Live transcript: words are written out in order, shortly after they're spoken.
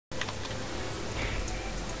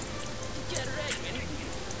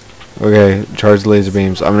Okay, charge the laser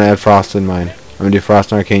beams. I'm gonna add frost in mine. I'm gonna do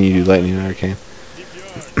frost and arcane, you do lightning and arcane.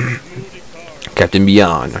 Captain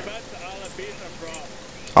Beyond.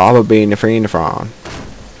 All being the free in the front.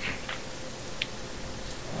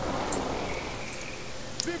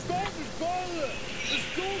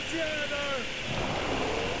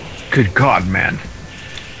 Good God, man.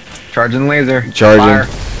 Charging laser. Charging. Fire.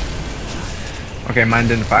 Okay, mine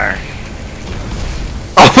didn't fire.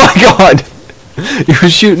 Oh my God! You were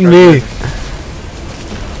shooting me.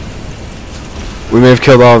 We may have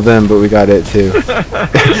killed all of them, but we got it too. You're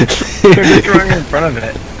just running in front of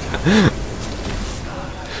it.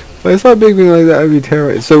 But it's not big thing like that. I'd be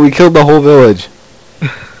terrified. So we killed the whole village.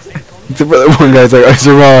 Except for that one guy's like, I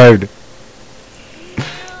survived.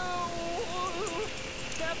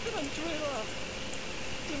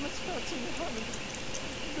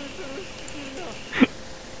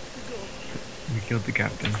 We killed the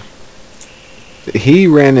captain. He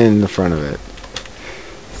ran in the front of it.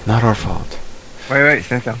 It's not our fault. Wait,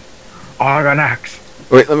 stand still. Oh, I got an axe.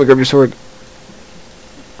 Wait, let me grab your sword.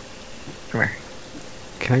 Come here.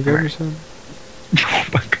 Can I grab your sword? Oh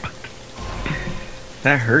my God.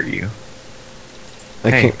 That hurt you. I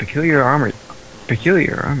Hey, can't. peculiar armor.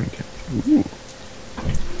 Peculiar armor. Ooh.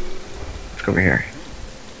 Let's go over here.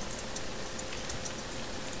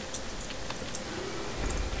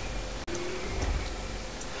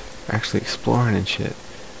 Actually exploring and shit.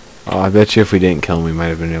 Oh, I bet you if we didn't kill him, we might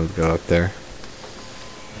have been able to go up there.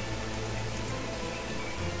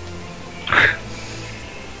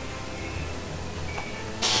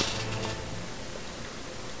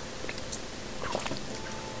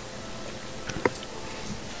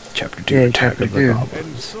 Chapter 2, Attack of the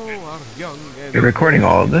Goblins. You're recording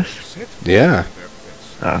all of this? Yeah.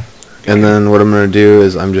 Oh. And then what I'm going to do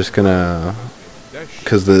is I'm just going to,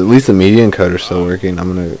 because at least the media encoder is still working,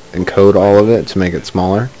 I'm going to encode all of it to make it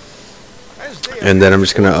smaller. And then I'm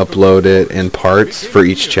just going to upload it in parts for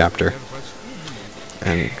each chapter.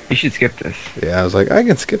 And You should skip this. yeah, I was like, I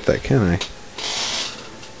can skip that, can I?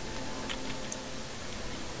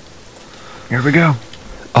 Here we go.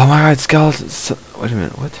 Oh my God, skeletons. Wait a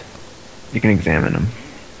minute, what? You can examine them.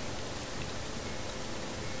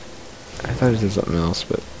 I thought it did something else,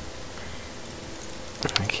 but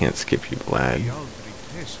I can't skip you, lad.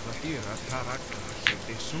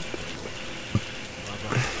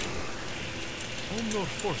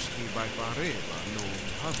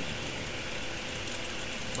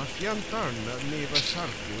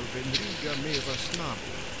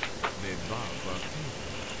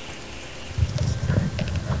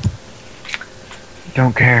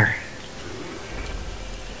 Don't care.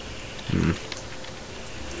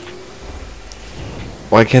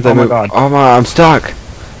 Why can't I Oh my move? God. Oh my, I'm stuck.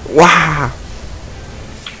 Wow.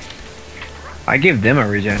 I give them a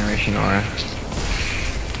regeneration aura.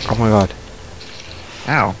 Oh my God.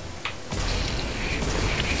 Ow.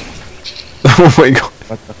 Oh my God.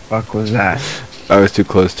 What the fuck was that? I was too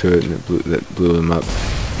close to it and it blew him up.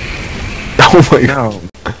 Oh my God.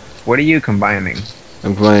 No. What are you combining?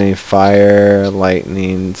 I'm combining fire,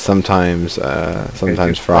 lightning, sometimes Okay,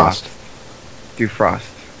 do frost. Do frost.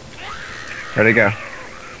 Ready, go.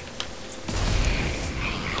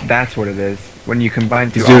 That's what it is. When you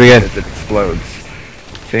combine two Let's do it again. opposites, it explodes.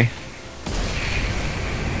 See?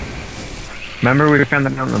 Remember we found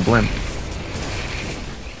that out in the blimp.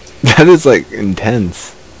 That is like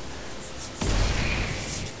intense.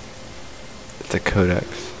 It's a codex.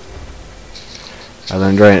 I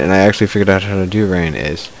learned rain, and I actually figured out how to do rain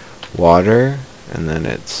is water, and then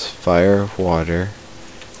it's fire, water,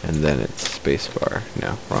 and then it's spacebar.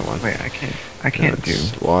 No, wrong one. Wait, I can't do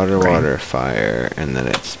water, rain. water, fire, and then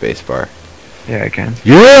it's spacebar. Yeah, I can.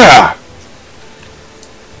 Yeah!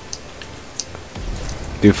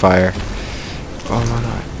 Do fire. Oh my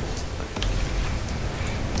God.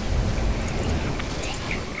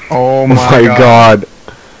 Oh Oh my my god. God.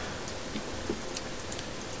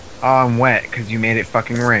 Oh, I'm wet because you made it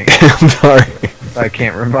fucking rain. I'm sorry. I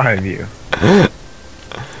can't revive you.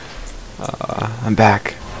 I'm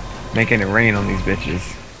back. Making it rain on these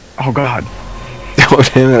bitches. Oh god. Oh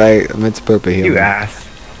damn it! I meant to put a heal. You ass.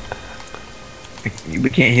 We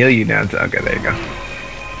can't heal you now. Okay, there you go.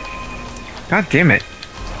 God damn it.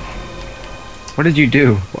 What did you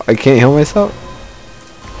do? I can't heal myself.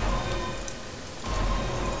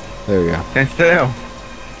 There we go. Stand still.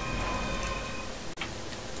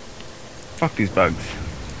 Fuck these bugs.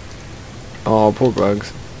 Oh, poor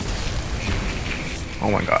bugs. Oh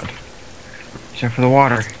my god. Check for the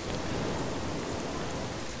water.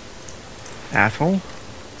 Asshole.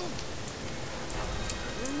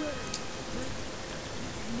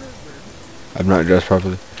 I'm not dressed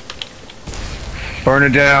properly. Burn it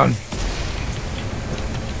down.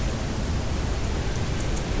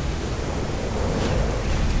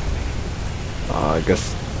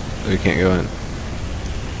 guess we can't go in.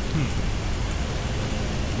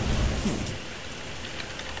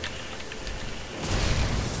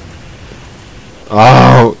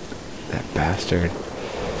 Oh, that bastard.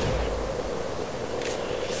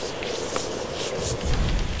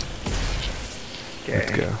 Okay.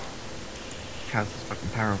 Let's go. This house is fucking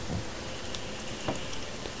powerful.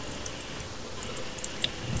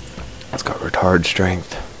 It's got retard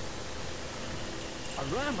strength.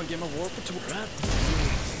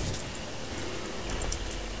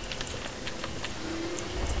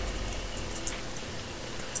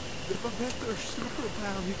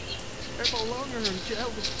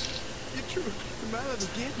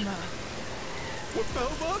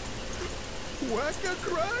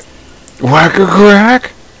 Whack a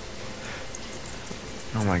crack!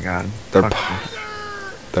 Oh my god. They're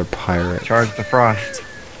Fuck. they're pirates. Charge the frost.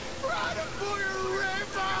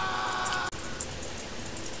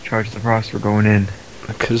 Charge the frost, we're going in.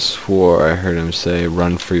 I could have swore I heard him say,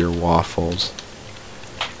 "Run for your waffles."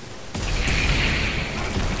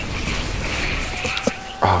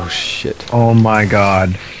 Oh shit! Oh my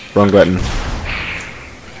god. Wrong button.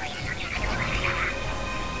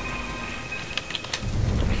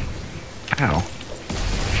 Ow.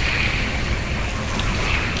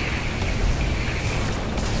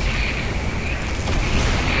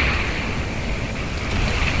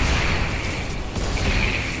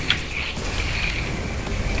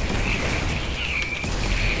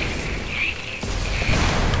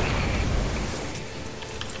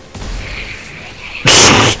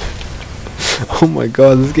 Oh my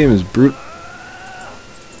god, this game is brute.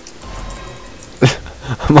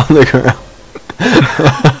 I'm on the ground.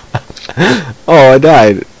 Oh, I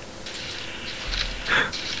died.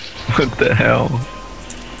 What the hell?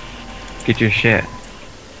 Get your shit.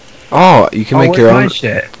 Oh, you can make where's your my own.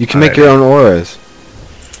 shit? You can make your own auras.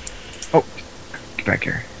 Oh, get back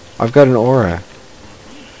here. I've got an aura.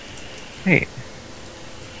 Hey.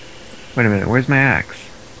 Wait a minute, where's my axe?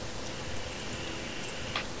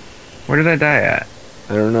 Where did I die at?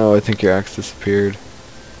 I don't know. I think your axe disappeared.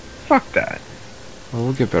 Fuck that. Well,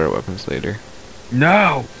 we'll get better weapons later.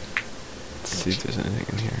 No! Let's see if there's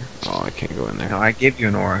anything in here. Oh, I can't go in there. No, I gave you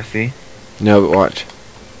an aura, see? No, but watch.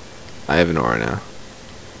 I have an aura now.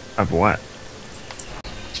 Of what?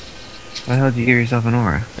 Why the hell did you give yourself an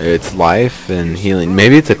aura? It's life and healing.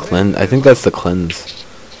 Maybe it's a cleanse. I think that's the cleanse.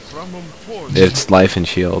 It's life and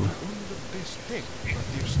shield.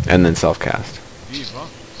 And then self-cast.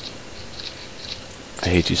 I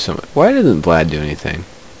hate you so much. Why doesn't Vlad do anything?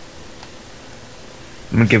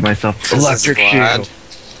 I'm gonna give myself electric shield.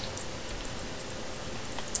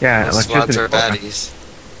 Yeah, electricity. Are baddies.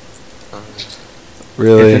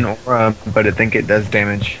 Really? It's an aura, but I think it does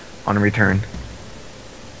damage on a return.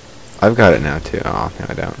 I've got it now too. Oh, no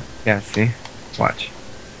I don't. Yeah, see? Watch.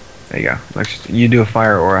 There you go. You do a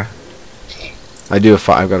fire aura. I do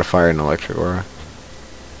I've got a fire and electric aura.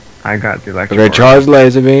 I got the electric Okay, aura. charge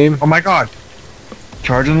laser beam. Oh my god!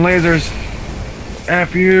 Charging lasers!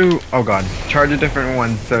 F you! Oh god. Charge a different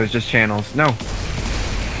one, so it's just channels. No!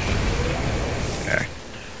 Okay.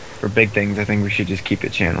 For big things, I think we should just keep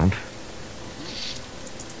it channeled.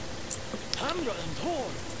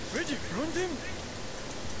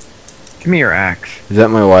 Give me your axe. Is that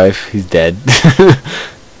my wife? He's dead.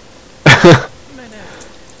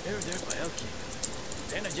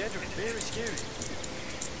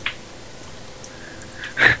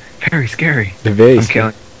 Very scary. The base. I'm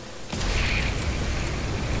killing.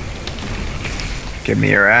 Give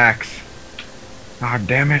me your axe. Ah,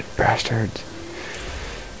 damn it. Bastards.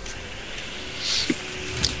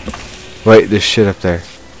 Wait, there's shit up there.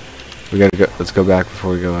 We gotta go. Let's go back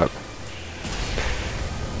before we go up.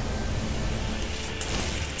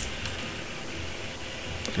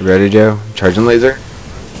 You ready, Joe? Charging laser?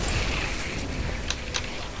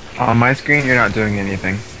 On my screen, you're not doing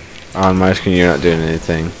anything. On my screen, you're not doing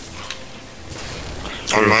anything.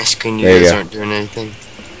 On my screen, you There you guys go. aren't doing anything.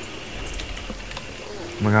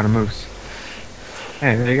 Oh my god, a moose.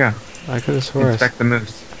 Hey, there you go. I could have swore. Inspect the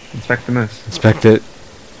moose. Inspect the moose. Inspect it.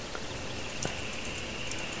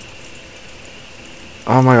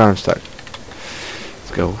 Oh my god, I'm stuck.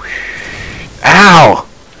 Let's go. Ow!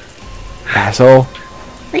 Asshole.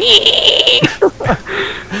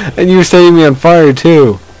 And you were setting me on fire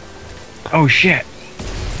too. Oh shit!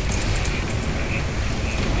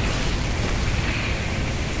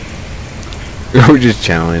 We're just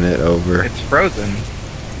channeling it over. It's frozen.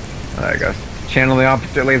 There it goes. Channel the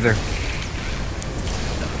opposite laser.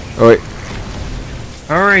 Oh wait.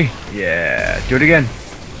 Hurry! Yeah, do it again.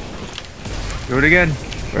 Do it again.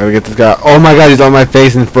 We gotta get this guy. Oh my god, he's on my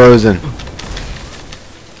face and frozen.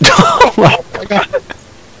 Oh my god.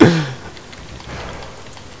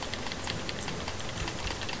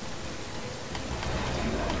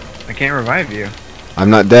 can't revive you. I'm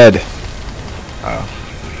not dead.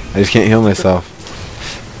 Oh. I just can't heal myself.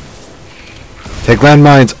 Take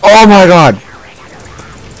landmines. Oh my god!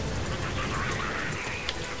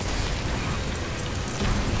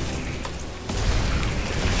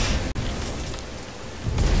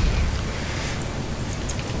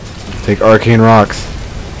 Take arcane rocks.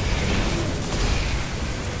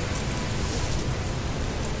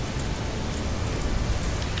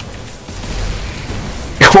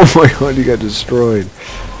 Oh my god, you got destroyed.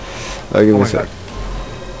 Oh, give me a sec.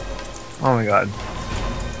 Oh my god.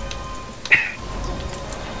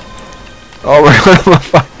 Oh my god, I'm on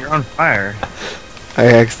fire. You're on fire. I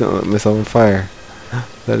accidentally lit myself on fire.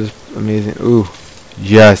 That is amazing. Ooh.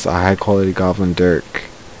 Yes, a high quality goblin dirk.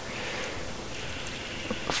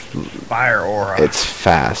 Fire aura. It's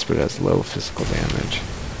fast, but it has low physical damage.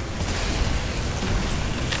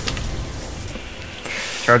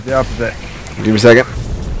 Charge the opposite. Give me a second.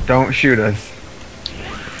 Don't shoot us.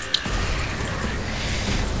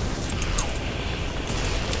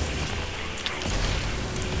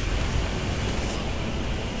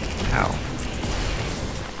 Ow.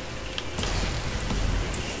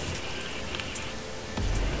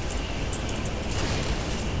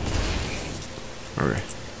 Okay.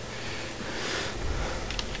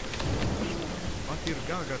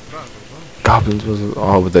 Goblins was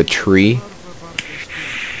with a tree.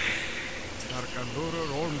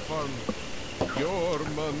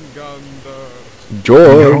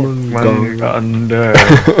 Under.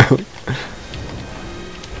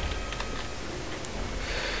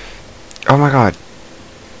 Oh my god.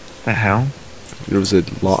 The hell? There was a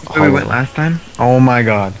lot. Where we went last time? Oh my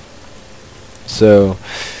god. So.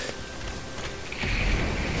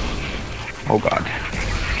 Oh god.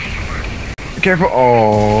 Be careful.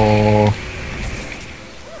 Oh.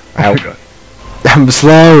 Ow. Oh my god. I'm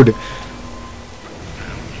slowed.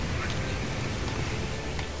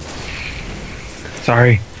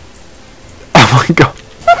 Sorry. Oh my god.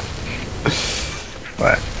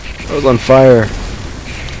 What? I was on fire.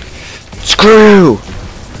 Screw! I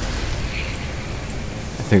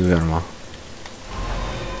think we got them all.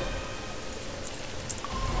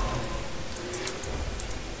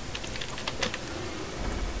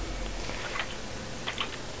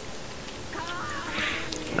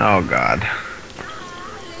 Oh god.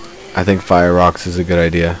 I think fire rocks is a good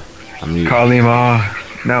idea.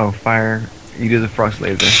 Kalima. No, fire. You do the frost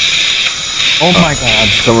laser. Oh my god.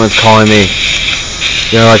 Someone's calling me.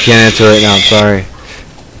 Yo, I can't answer right now, I'm sorry.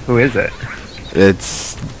 Who is it?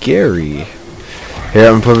 It's Gary. Here,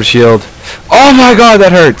 I'm gonna put up a shield. Oh my god,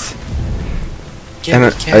 that hurts! And I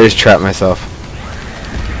just trapped myself.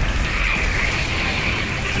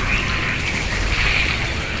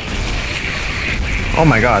 Oh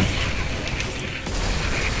my god.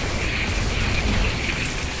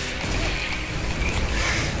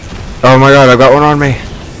 Oh my god, I've got one on me.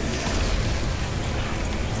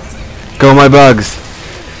 Go my bugs.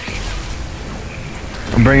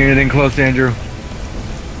 I'm bringing it in close, Andrew.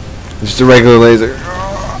 Just a regular laser.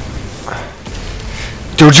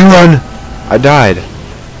 Don't you run! I died.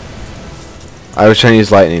 I was trying to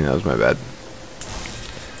use lightning, that was my bad.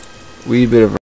 Wee bit of